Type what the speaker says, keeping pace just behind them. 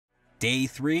Day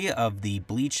 3 of the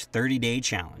Bleach 30-day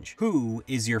challenge. Who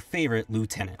is your favorite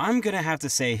lieutenant? I'm gonna have to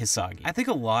say Hisagi. I think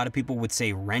a lot of people would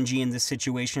say Renji in this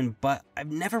situation, but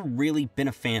I've never really been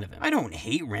a fan of him. I don't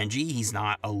hate Renji, he's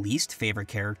not a least favorite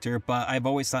character, but I've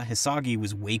always thought Hisagi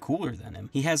was way cooler than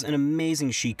him. He has an amazing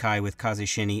Shikai with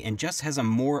Kazeshini and just has a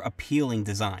more appealing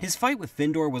design. His fight with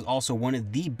Findor was also one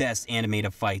of the best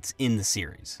animated fights in the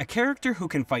series. A character who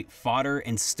can fight fodder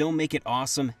and still make it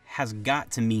awesome has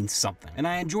got to mean something. And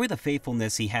I enjoy the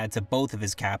faithfulness he had to both of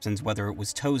his captains, whether it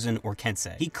was Tozen or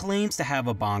Kensei. He claims to have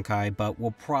a Bankai, but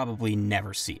we'll probably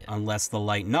never see it, unless the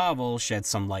light novel sheds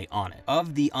some light on it.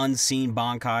 Of the unseen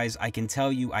Bankais, I can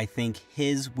tell you I think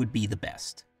his would be the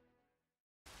best.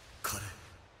 彼、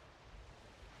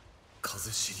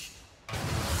風死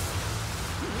に